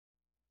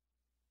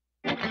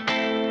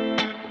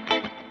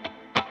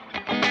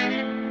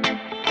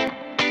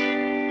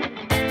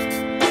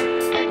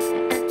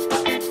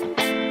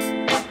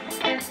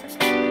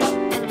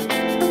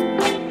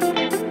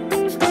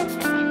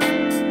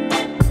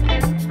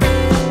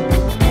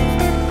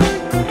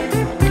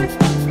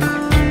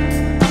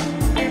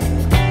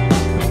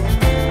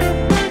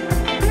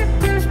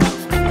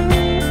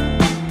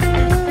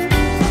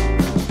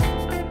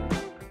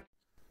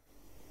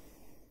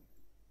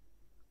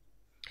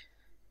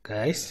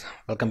Guys,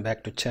 welcome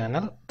back to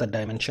channel The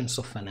Dimensions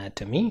of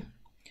Anatomy.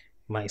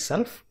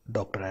 Myself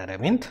Dr.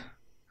 Aravinth,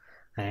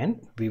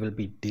 and we will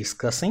be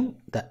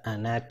discussing the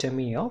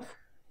anatomy of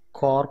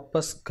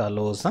corpus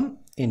callosum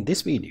in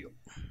this video.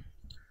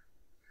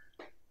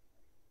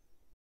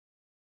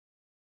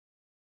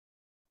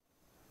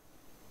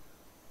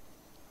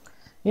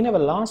 In our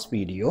last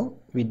video,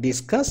 we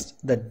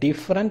discussed the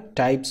different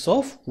types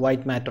of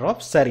white matter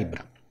of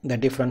cerebrum, the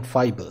different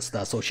fibers,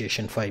 the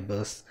association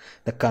fibers,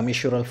 the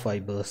commissural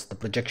fibers, the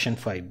projection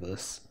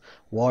fibers,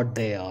 what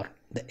they are,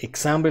 the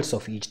examples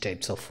of each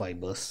types of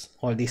fibers.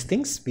 All these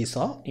things we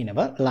saw in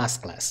our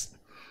last class.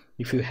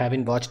 If you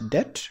haven't watched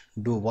that,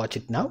 do watch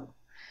it now.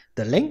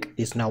 The link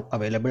is now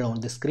available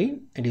on the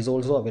screen and is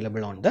also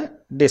available on the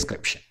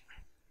description.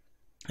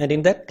 And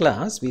in that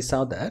class, we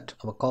saw that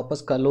our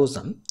corpus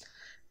callosum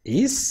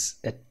is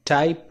a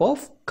type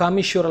of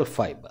commissural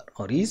fiber,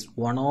 or is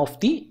one of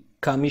the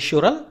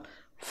commissural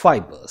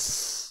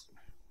fibers.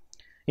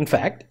 In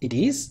fact, it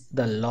is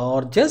the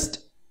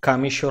largest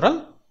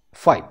commissural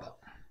fiber,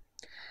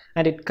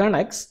 and it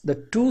connects the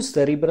two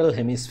cerebral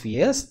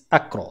hemispheres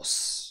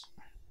across.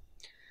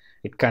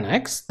 It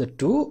connects the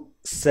two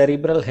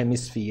cerebral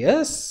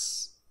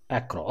hemispheres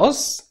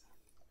across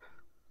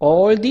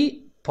all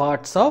the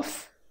parts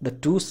of the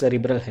two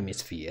cerebral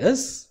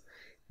hemispheres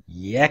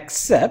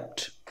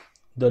except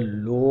the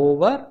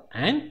lower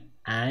and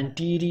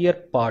anterior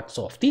parts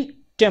of the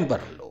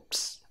temporal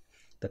lobes.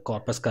 The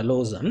corpus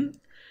callosum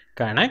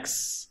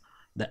connects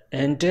the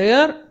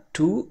entire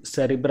two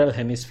cerebral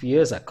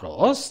hemispheres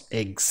across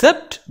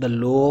except the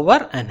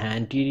lower and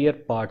anterior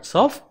parts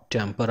of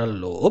temporal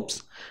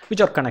lobes,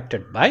 which are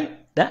connected by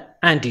the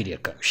anterior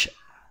commissure.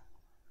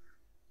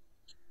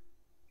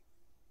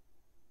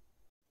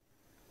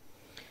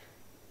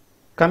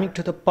 Coming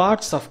to the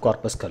parts of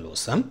corpus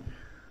callosum,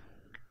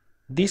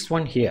 this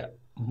one here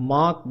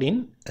marked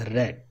in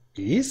red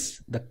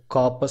is the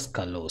corpus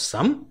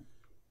callosum,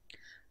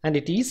 and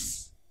it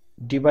is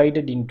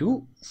divided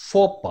into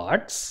four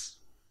parts: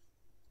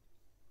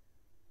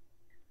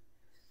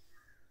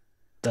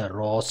 the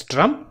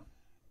rostrum,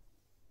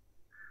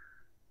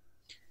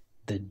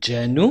 the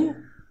genu,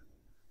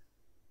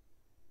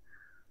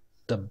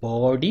 the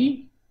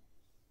body,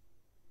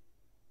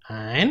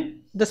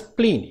 and the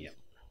splenium.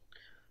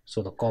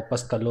 So the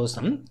corpus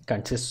callosum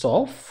consists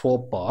of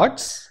four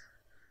parts: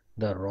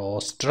 the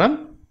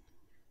rostrum,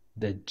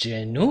 the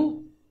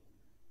genu,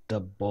 the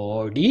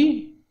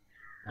body,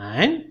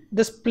 and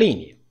the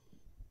splenium.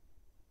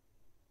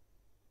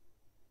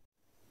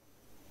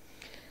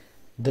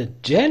 The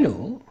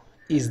genu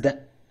is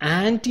the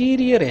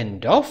anterior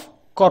end of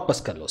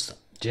corpus callosum.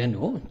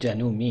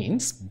 Genu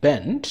means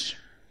bend,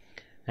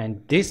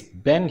 and this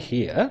bend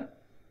here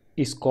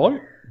is called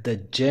the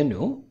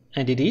genu,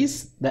 and it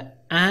is the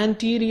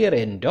anterior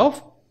end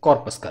of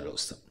corpus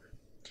callosum.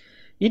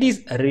 It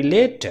is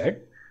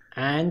related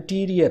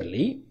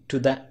anteriorly to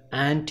the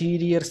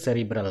anterior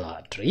cerebral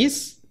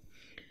arteries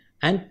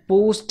and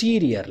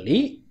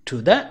posteriorly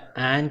to the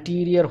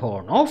anterior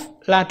horn of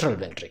lateral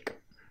ventricle.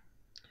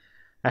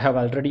 I have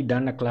already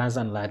done a class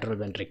on lateral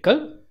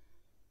ventricle.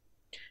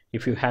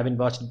 If you haven't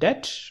watched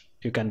that,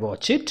 you can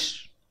watch it.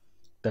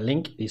 The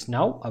link is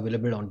now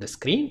available on the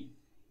screen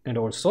and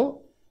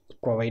also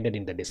provided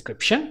in the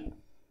description.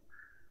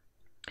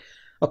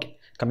 Okay,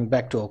 coming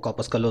back to our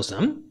corpus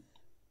callosum.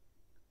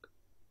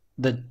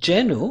 The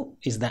genu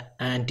is the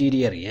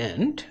anterior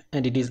end,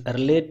 and it is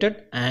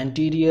related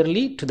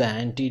anteriorly to the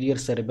anterior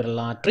cerebral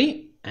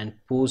artery and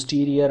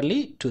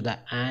posteriorly to the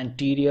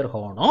anterior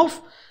horn of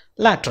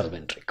lateral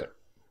ventricle.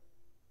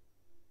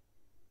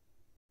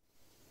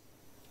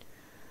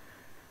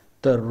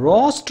 The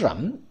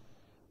rostrum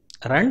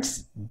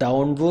runs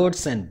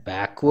downwards and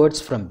backwards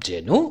from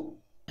genu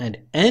and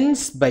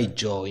ends by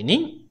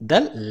joining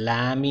the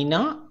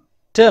lamina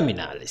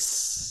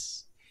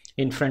terminalis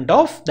in front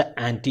of the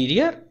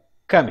anterior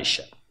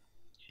commissure.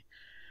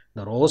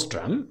 The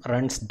rostrum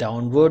runs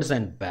downwards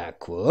and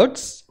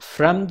backwards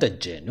from the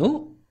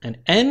genu and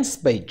ends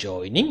by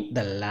joining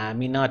the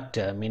lamina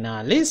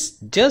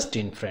terminalis just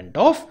in front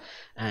of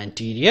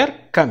anterior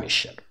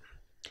commissure.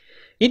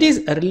 It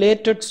is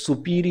related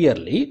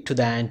superiorly to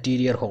the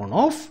anterior horn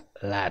of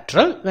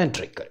lateral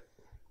ventricle.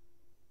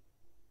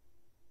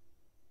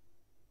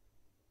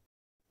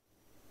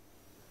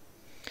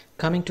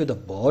 Coming to the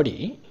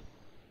body,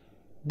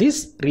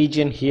 this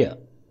region here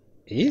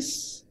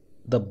is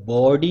the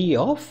body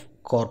of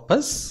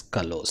corpus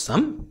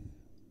callosum.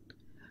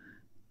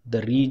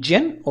 The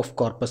region of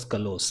corpus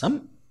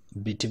callosum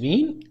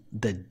between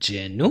the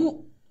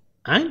genu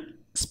and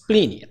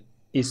splenium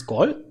is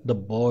called the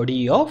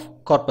body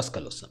of corpus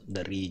callosum.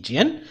 The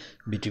region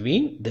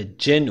between the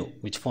genu,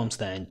 which forms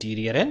the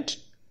anterior end,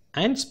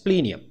 and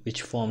splenium,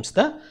 which forms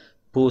the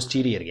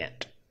posterior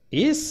end,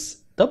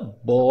 is the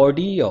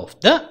body of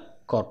the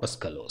corpus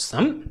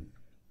callosum.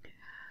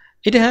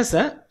 It has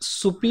a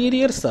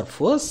superior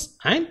surface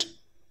and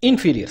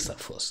inferior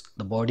surface.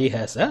 The body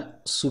has a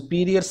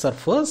superior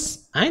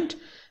surface and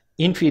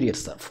inferior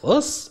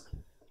surface.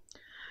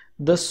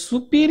 The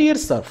superior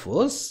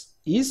surface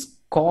is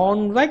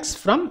convex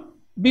from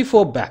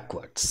before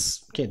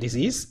backwards. Okay, this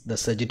is the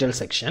sagittal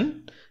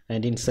section,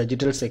 and in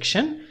sagittal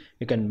section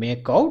you can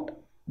make out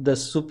the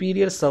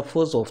superior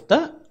surface of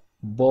the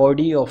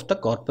body of the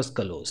corpus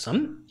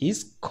callosum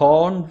is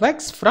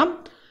convex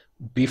from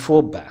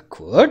before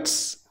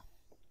backwards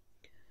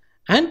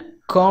and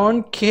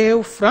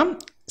concave from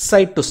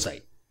side to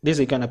side. This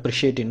you can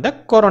appreciate in the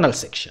coronal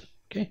section.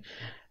 Okay,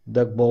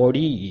 the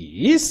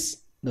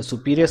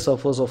superior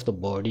surface of the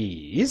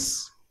body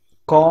is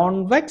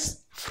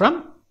convex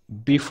from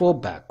before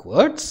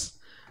backwards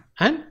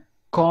and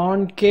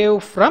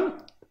concave from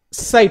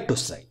side to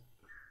side,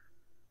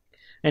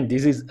 and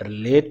this is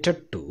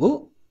related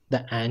to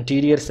the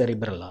anterior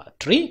cerebral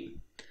artery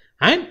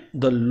and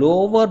the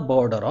lower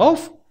border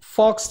of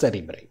falx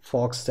cerebri.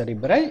 Falx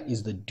cerebri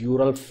is the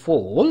dural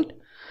fold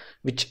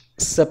which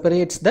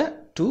separates the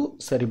two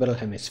cerebral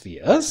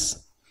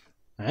hemispheres,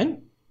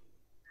 and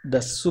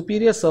the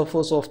superior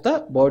surface of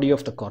the body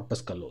of the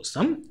corpus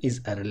callosum is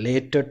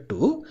related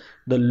to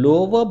the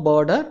lower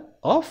border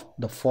of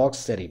the falx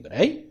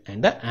cerebri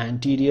and the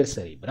anterior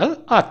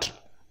cerebral artery.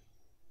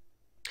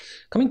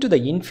 Coming to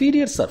the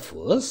inferior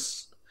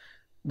surface,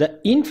 the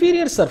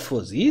inferior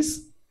surface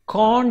is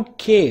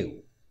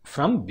concave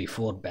from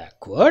before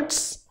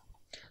backwards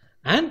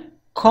and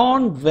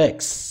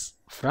convex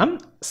from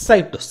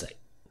side to side.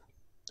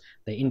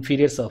 The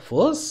inferior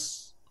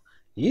surface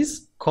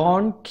is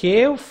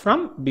concave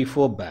from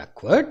before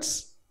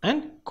backwards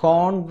and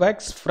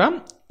convex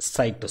from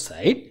side to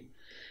side.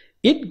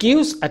 It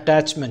gives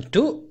attachment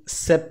to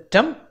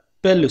septum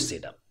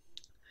pellucidum.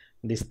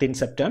 This thin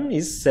septum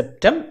is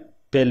septum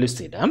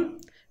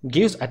pellucidum,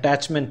 gives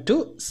attachment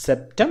to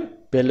septum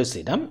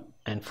pellucidum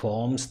and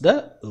forms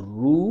the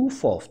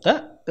roof of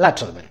the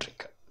lateral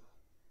ventricle.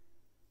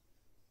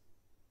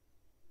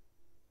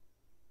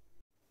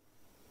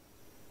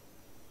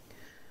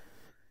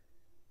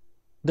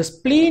 The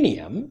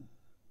splenium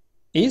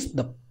is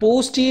the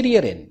posterior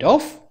end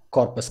of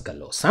corpus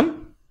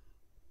callosum,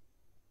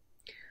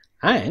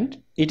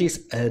 and it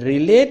is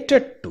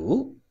related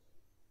to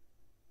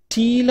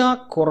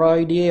tela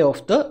choroidea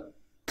of the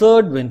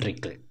third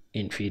ventricle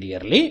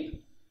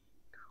inferiorly,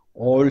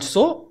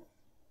 also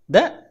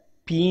the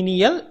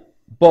pineal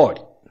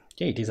body.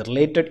 Okay, it is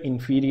related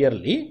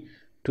inferiorly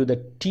to the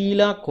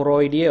tela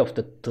choroidea of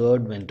the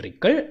third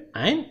ventricle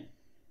and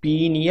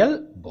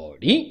pineal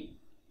body.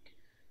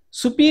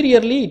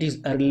 Superiorly, it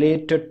is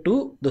related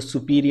to the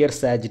superior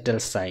sagittal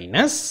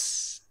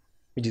sinus,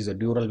 which is a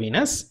dural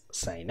venous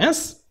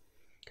sinus,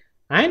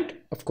 and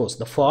of course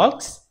the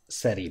falx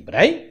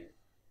cerebri.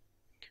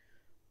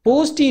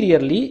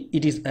 Posteriorly,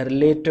 it is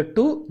related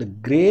to the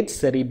great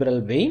cerebral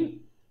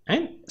vein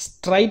and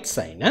straight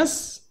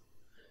sinus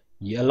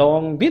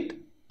along with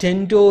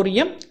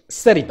tentorium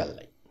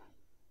cerebelli.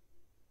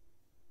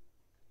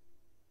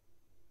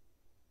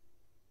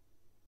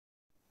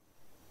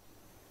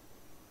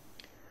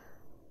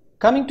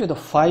 Coming to the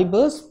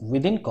fibers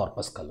within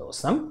corpus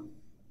callosum,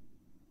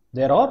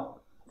 there are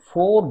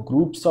 4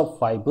 groups of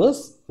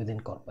fibers within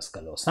corpus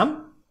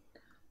callosum.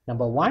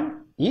 Number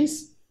 1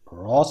 is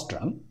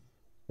rostrum,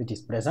 which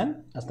is present,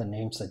 as the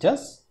name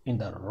suggests, in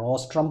the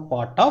rostrum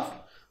part of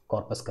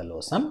corpus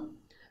callosum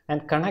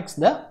and connects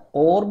the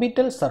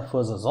orbital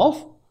surfaces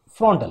of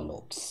frontal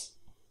lobes.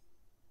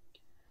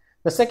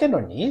 The second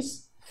one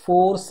is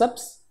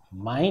forceps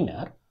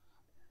minor,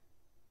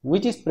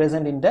 which is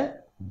present in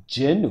the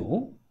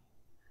genu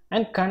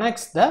and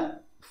connects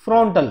the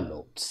frontal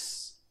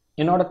lobes.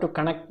 In order to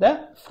connect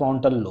the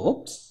frontal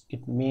lobes,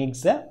 it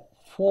makes a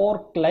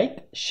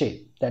fork-like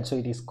shape. That's why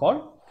it is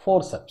called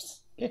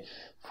forceps. Okay.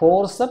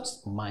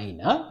 Forceps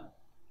minor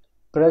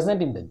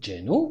present in the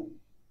genu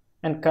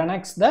and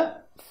connects the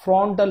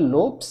frontal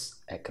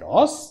lobes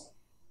across.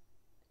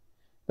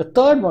 The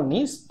third one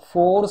is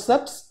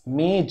forceps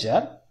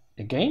major,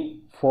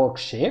 again fork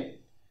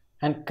shape,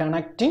 and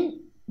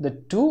connecting the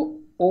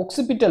 2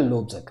 occipital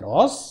lobes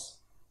across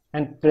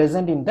and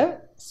present in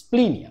the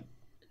splenium.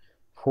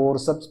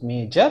 Forceps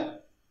major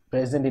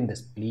present in the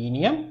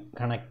splenium,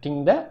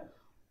 connecting the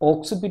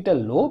occipital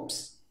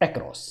lobes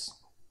across.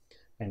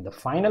 And the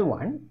final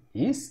one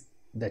is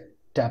the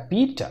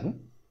tapetum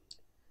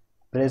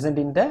present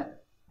in the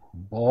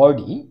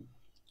body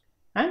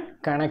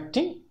and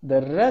connecting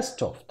the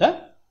rest of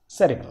the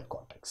cerebral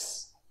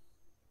cortex.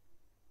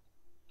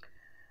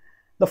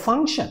 The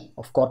function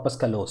of corpus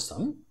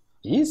callosum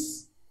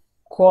is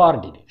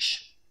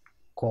coordination.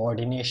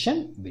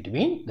 Coordination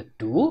between the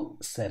 2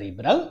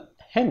 cerebral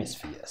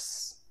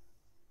hemispheres.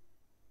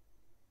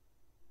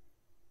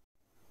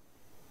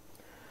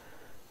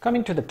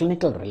 Coming to the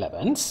clinical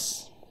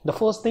relevance, the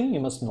first thing you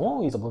must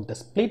know is about the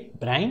split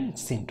brain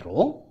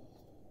syndrome,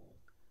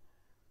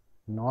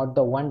 not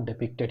the one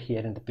depicted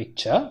here in the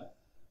picture.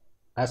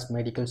 As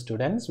medical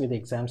students with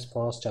exams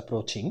fast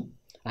approaching,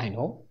 I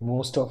know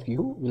most of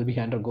you will be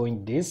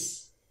undergoing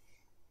this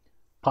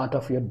part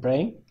of your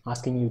brain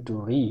asking you to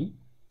read,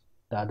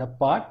 the other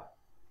part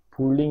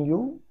pulling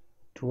you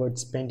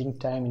towards spending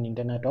time in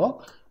internet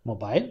or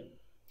mobile.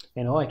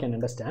 I can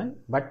understand,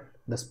 but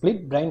the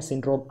split brain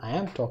syndrome I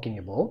am talking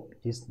about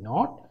is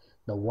not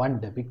the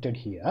one depicted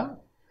here,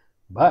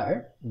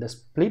 but the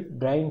split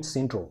brain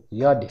syndrome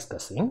we are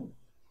discussing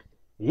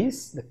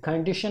is the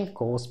condition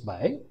caused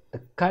by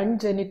the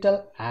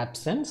congenital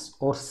absence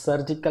or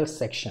surgical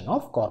section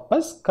of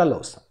corpus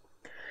callosum.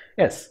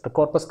 Yes, the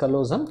corpus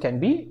callosum can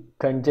be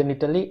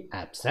congenitally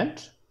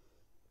absent,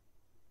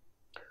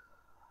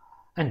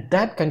 and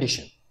that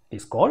condition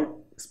is called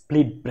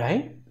split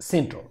brain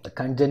syndrome. The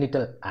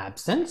congenital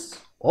absence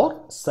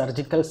or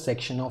surgical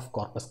section of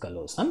corpus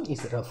callosum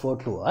is referred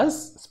to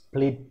as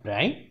split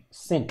brain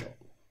syndrome.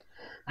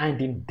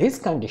 And in this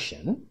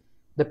condition,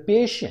 the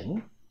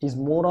patient is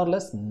more or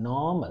less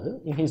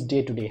normal in his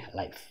day-to-day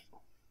life.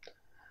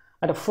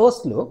 At a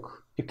first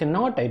look, you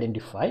cannot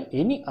identify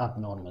any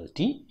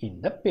abnormality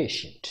in the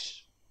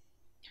patient.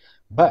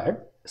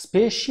 But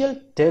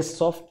spatial tests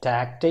of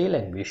tactile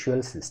and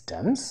visual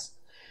systems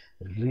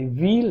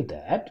reveal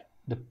that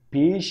the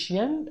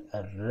patient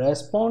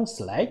responds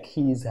like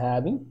he is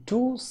having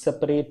two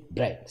separate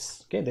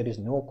brains. Okay, there is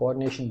no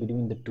coordination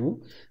between the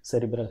two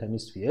cerebral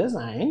hemispheres,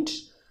 and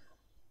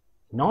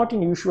not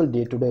in usual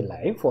day-to-day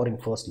life or in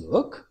first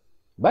look,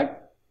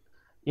 but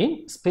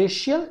in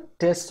spatial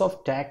tests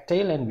of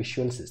tactile and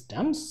visual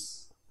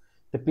systems,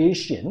 the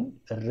patient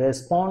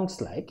responds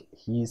like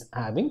he is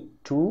having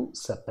two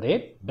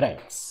separate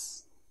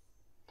brains.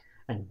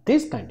 And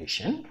this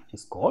condition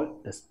is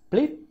called the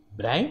split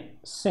brain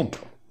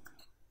syndrome.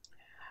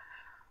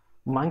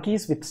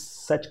 Monkeys with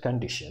such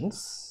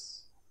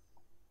conditions,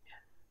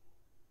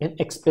 in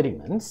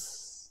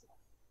experiments,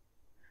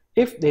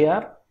 if they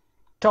are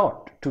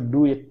taught to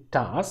do a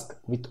task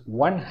with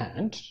one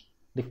hand,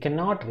 they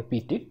cannot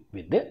repeat it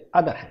with the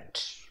other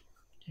hand.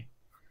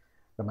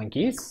 The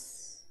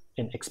monkeys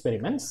in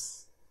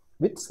experiments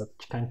with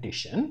such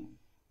condition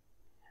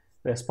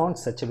respond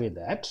such a way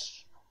that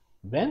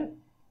when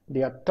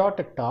they are taught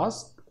a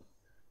task,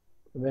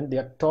 when they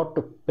are taught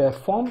to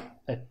perform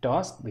a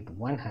task with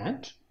one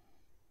hand,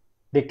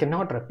 they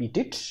cannot repeat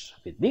it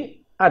with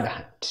the other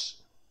hand.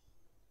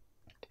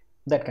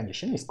 That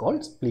condition is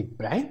called split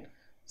brain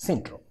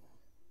syndrome.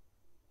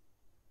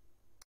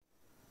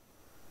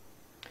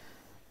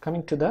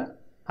 Coming to the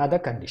other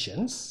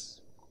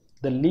conditions,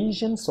 the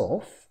lesions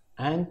of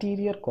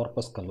anterior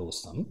corpus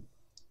callosum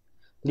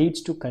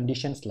leads to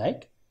conditions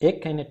like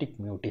akinetic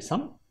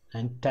mutism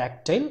and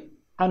tactile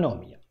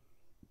anomia.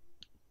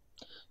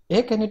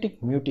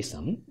 Akinetic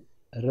mutism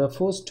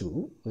refers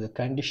to the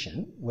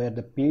condition where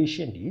the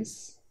patient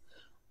is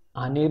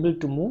unable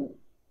to move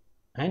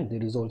and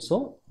there is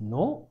also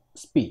no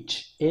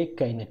speech.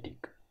 Akinetic,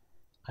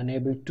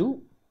 unable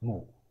to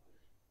move.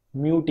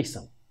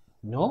 Mutism,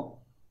 no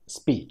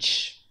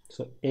speech.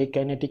 So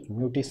akinetic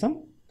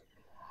mutism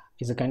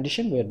is a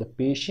condition where the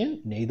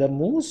patient neither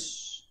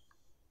moves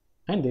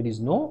and there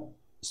is no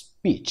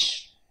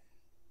speech.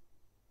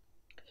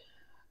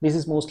 This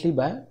is mostly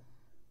by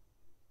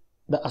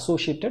the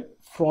associated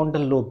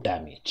frontal lobe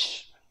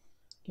damage.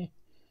 Okay.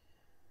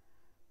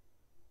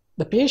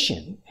 The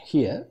patient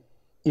here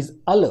is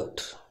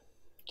alert.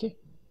 Okay.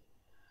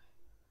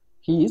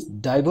 He is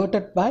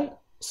diverted by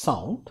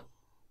sound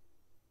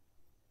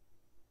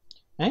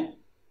and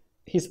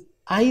his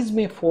eyes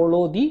may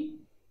follow the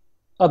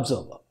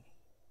observer.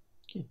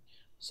 Okay.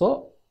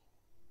 So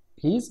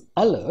he is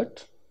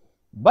alert,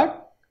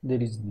 but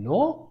there is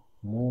no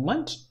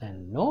movement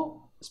and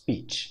no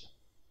speech.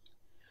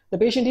 The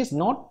patient is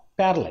not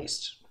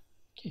paralyzed.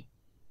 Okay.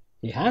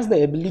 He has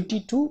the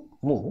ability to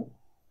move,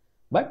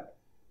 but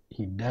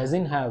he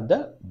doesn't have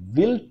the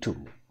will to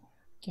move.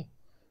 Okay.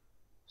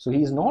 So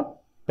he is not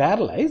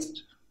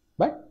paralyzed,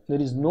 but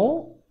there is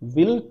no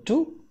will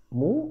to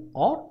move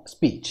or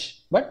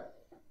speech, but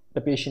the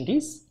patient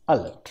is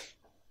alert.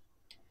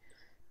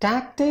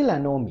 Tactile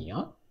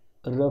anomia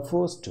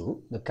refers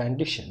to the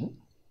condition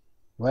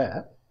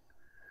where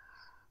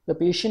the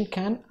patient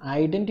can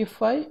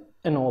identify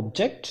an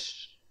object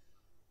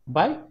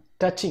by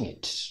touching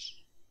it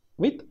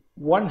with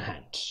one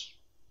hand,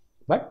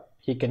 but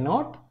he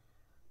cannot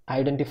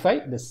identify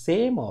the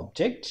same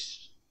object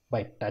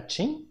by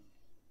touching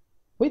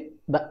with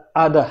the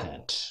other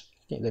hand.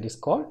 Okay, that is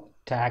called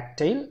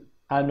tactile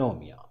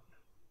anomia.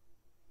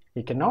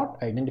 He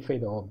cannot identify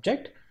the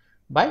object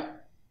by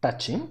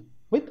touching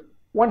with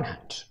one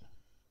hand.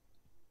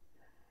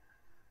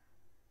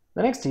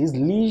 The next is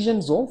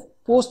lesions of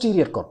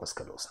posterior corpus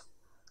callosum.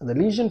 The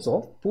lesions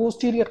of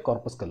posterior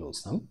corpus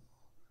callosum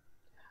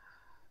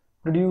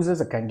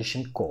produces a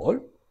condition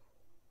called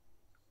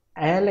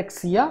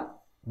alexia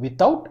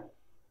without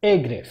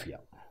agraphia.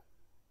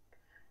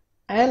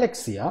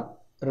 Alexia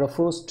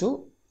refers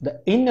to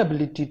the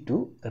inability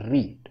to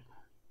read.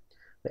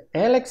 The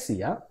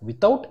alexia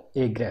without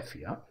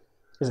agraphia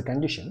is a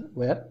condition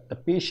where the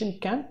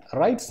patient can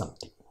write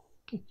something.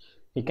 Okay.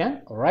 He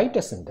can write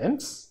a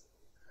sentence,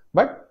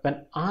 but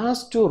when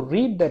asked to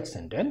read that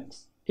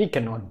sentence, he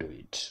cannot do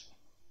it.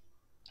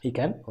 He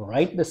can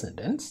write the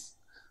sentence,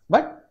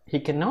 but he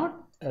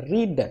cannot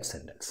read that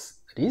sentence.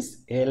 It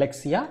is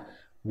alexia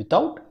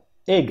without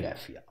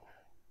agraphia.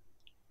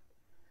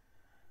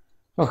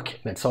 Okay,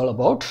 that's all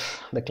about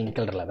the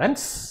clinical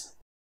relevance.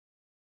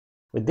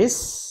 With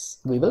this,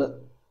 we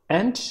will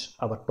end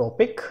our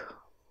topic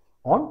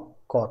on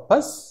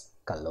corpus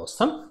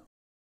callosum.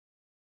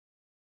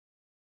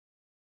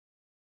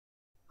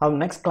 Our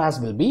next class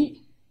will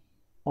be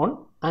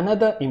on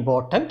another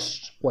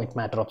important white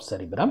matter of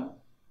cerebrum,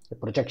 the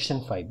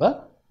projection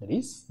fiber, that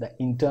is the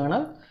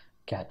internal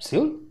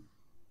capsule.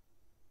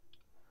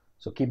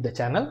 So keep the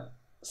channel,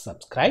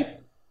 subscribe.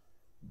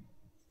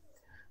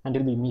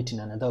 Until we meet in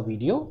another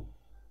video.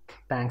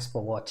 Thanks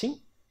for watching.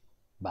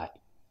 Bye.